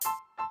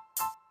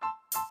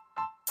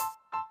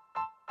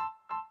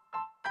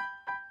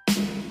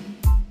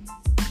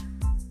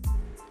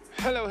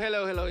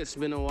Hello. It's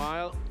been a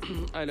while.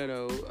 I don't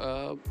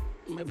know.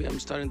 Maybe I'm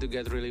starting to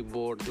get really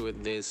bored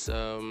with this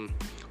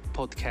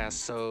podcast,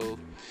 so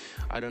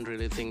I don't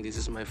really think this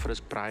is my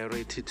first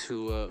priority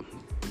to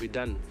be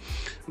done.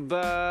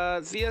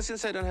 But yeah,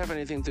 since I don't have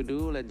anything to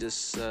do, let's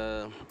just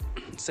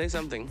say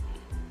something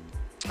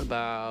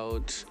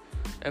about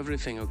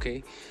everything,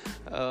 okay?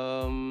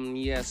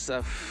 Yes,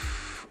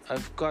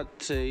 I've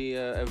got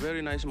a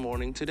very nice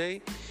morning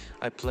today.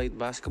 I played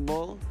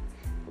basketball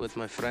with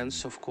my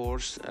friends, of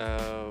course.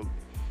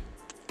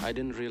 I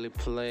didn't really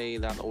play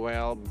that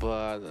well,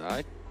 but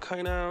I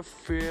kind of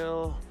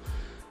feel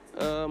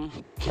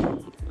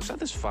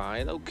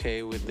satisfied,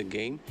 okay, with the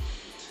game.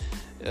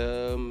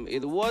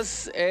 It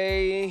was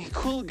a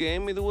cool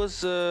game. It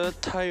was a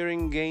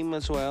tiring game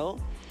as well.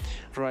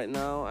 Right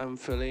now, I'm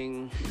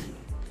feeling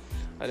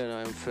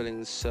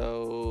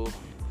so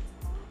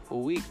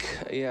weak,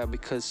 yeah,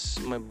 because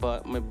my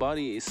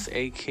body is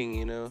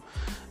aching,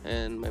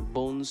 and my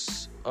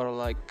bones are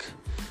like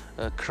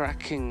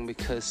cracking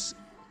because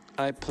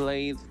I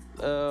played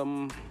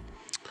I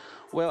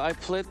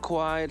played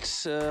quite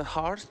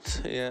hard,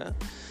 yeah,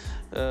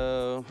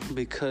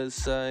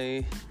 because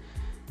I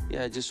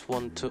just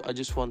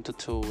wanted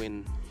to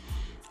win.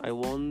 I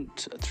won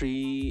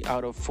 3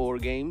 out of 4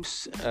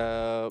 games.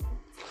 I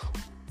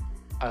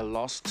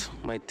lost.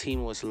 My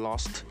team was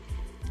lost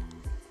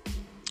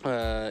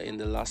in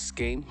the last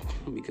game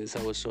because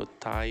I was so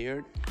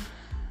tired.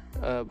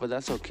 But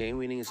that's okay.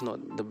 Winning is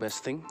not the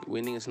best thing.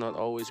 Winning is not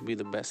always be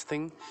the best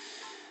thing.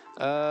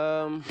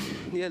 That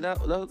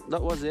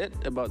was it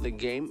about the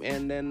game.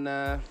 And then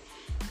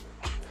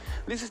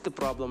this is the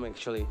problem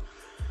actually.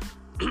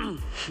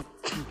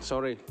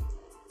 Sorry.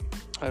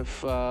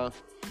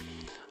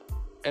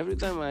 Every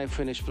time I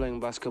finish playing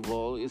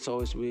basketball, it's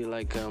always be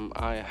like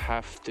I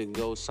have to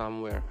go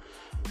somewhere,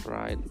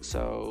 right?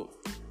 So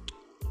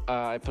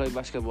I play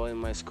basketball in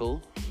my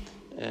school,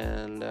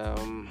 and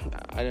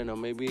I don't know,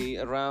 maybe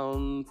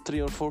around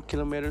 3 or 4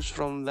 kilometers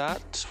from my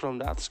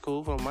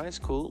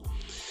school,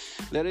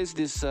 there is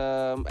this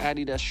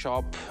Adidas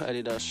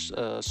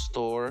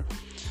store,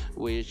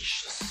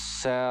 which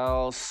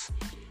sells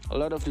a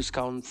lot of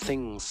discount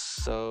things.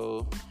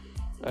 So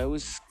I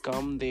always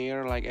come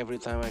there like every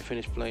time I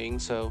finish playing.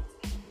 So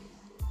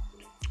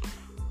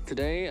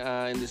today,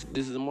 this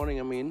is the morning.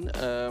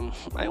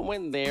 I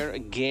went there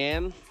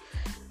again.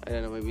 I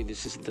don't know, maybe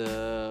this is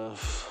the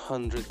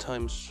 100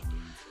 times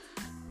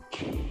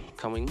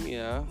coming,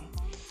 yeah.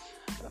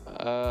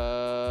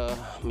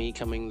 Me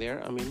coming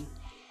there,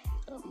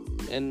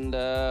 and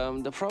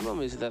the problem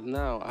is that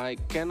now I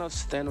cannot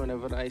stand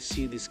whenever I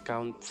see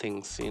discount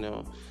things,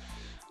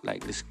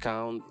 like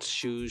discount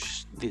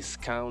shoes,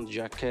 discount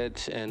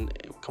jacket, and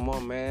come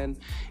on, man,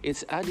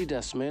 it's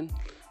Adidas, man.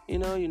 You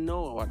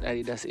know what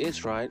Adidas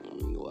is, right?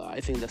 I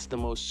think that's the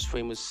most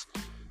famous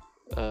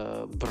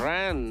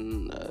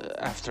brand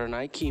after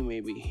Nike,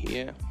 maybe,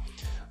 yeah.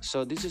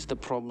 So this is the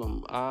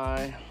problem.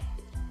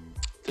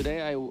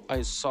 Today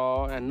I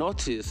saw and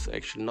noticed,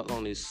 actually not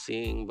only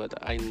seeing, but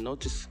I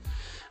noticed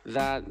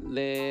that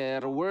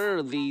there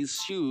were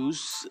these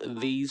shoes.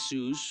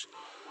 It's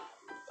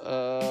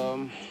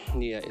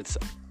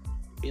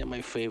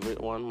my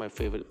favorite one, my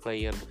favorite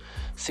player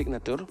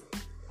signature.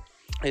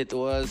 It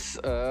was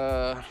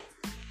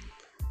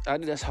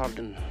Adidas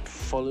Harden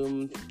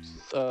Volume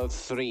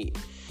 3.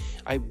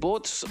 I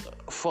bought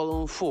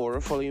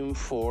Volume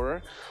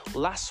 4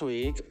 last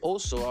week,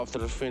 also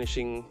after finished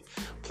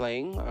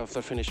playing.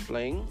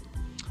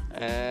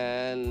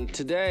 And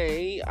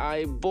today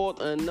I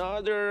bought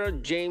another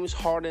James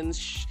Harden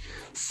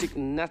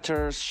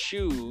signature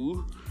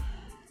shoe.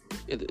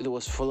 It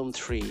was Volume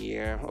 3,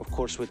 yeah, of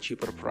course, with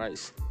cheaper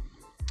price.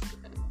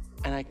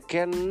 And I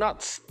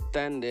cannot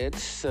stand it,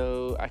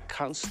 so I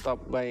can't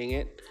stop buying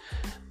it.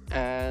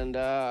 And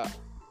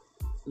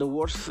the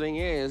worst thing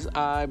is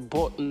I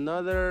bought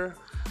another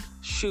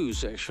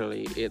shoes,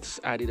 actually. It's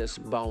Adidas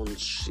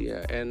Bounce,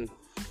 yeah, and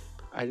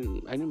I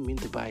didn't mean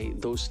to buy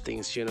those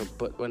things,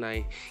 but when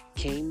I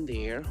came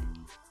there,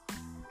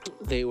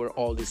 they were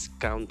all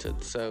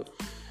discounted. So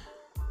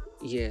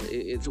yeah,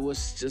 it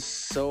was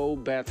just so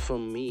bad for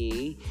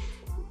me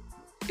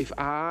if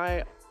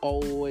I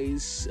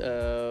always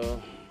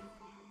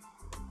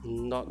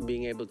not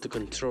being able to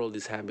control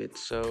this habit.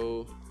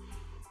 So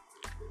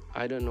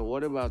I don't know,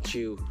 what about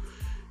you?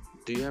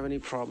 Do you have any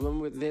problem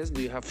with this?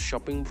 Do you have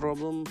shopping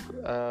problem?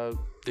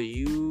 Do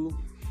you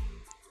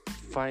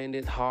find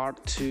it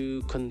hard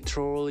to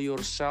control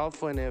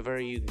yourself whenever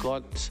you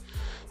got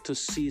to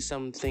see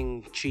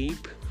something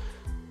cheap,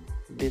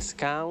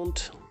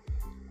 discount?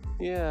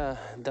 Yeah,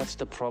 that's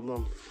the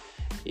problem.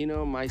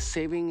 My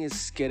saving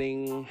is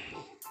getting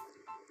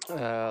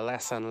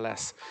less and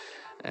less,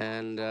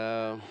 and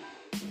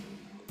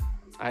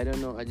I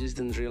don't know, I just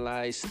didn't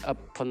realize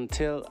up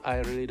until I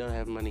really don't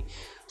have money.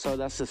 So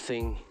that's the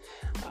thing.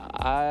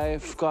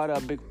 I've got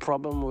a big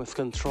problem with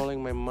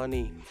controlling my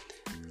money.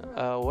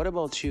 What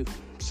about you?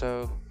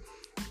 So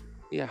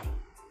yeah,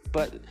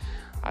 but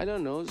I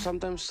don't know,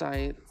 sometimes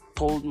I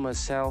told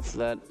myself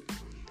that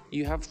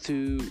you have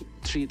to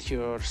treat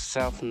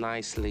yourself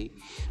nicely,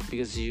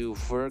 because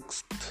you've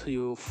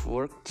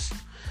worked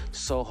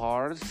so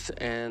hard,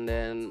 and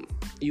then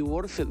you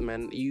worth it,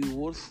 man. You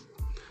worth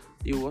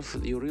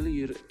it. You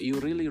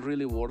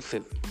really worth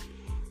it,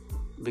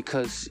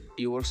 because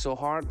you work so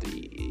hard.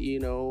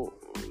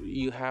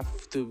 You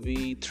have to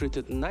be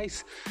treated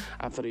nice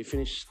after you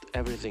finish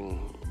everything,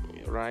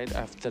 right?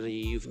 After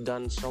you've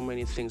done so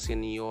many things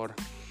in your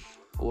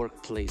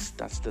workplace.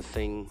 That's the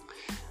thing.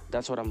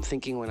 That's what I'm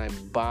thinking when I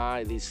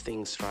buy these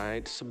things,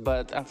 right?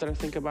 But after I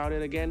think about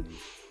it again,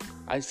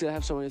 I still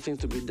have so many things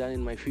to be done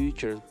in my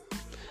future,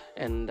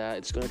 and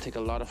it's gonna take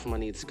a lot of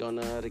money. It's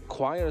gonna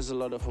requires a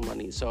lot of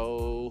money.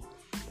 So,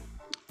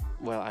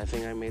 well, I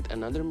think I made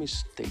another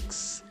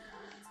mistakes.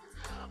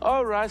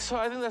 All right, so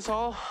I think that's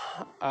all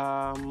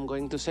I'm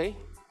going to say.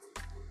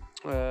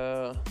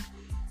 Uh,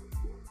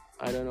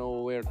 I don't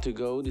know where to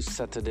go this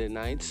Saturday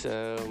night.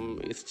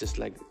 It's just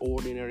like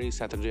ordinary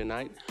Saturday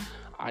night.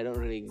 I don't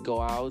really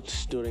go out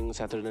during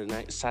Saturday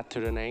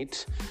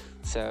night.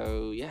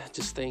 So yeah,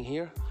 just staying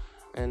here,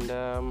 and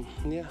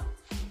yeah,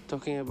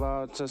 talking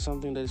about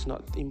something that is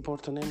not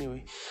important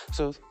anyway.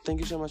 So thank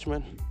you so much,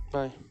 man.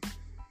 Bye.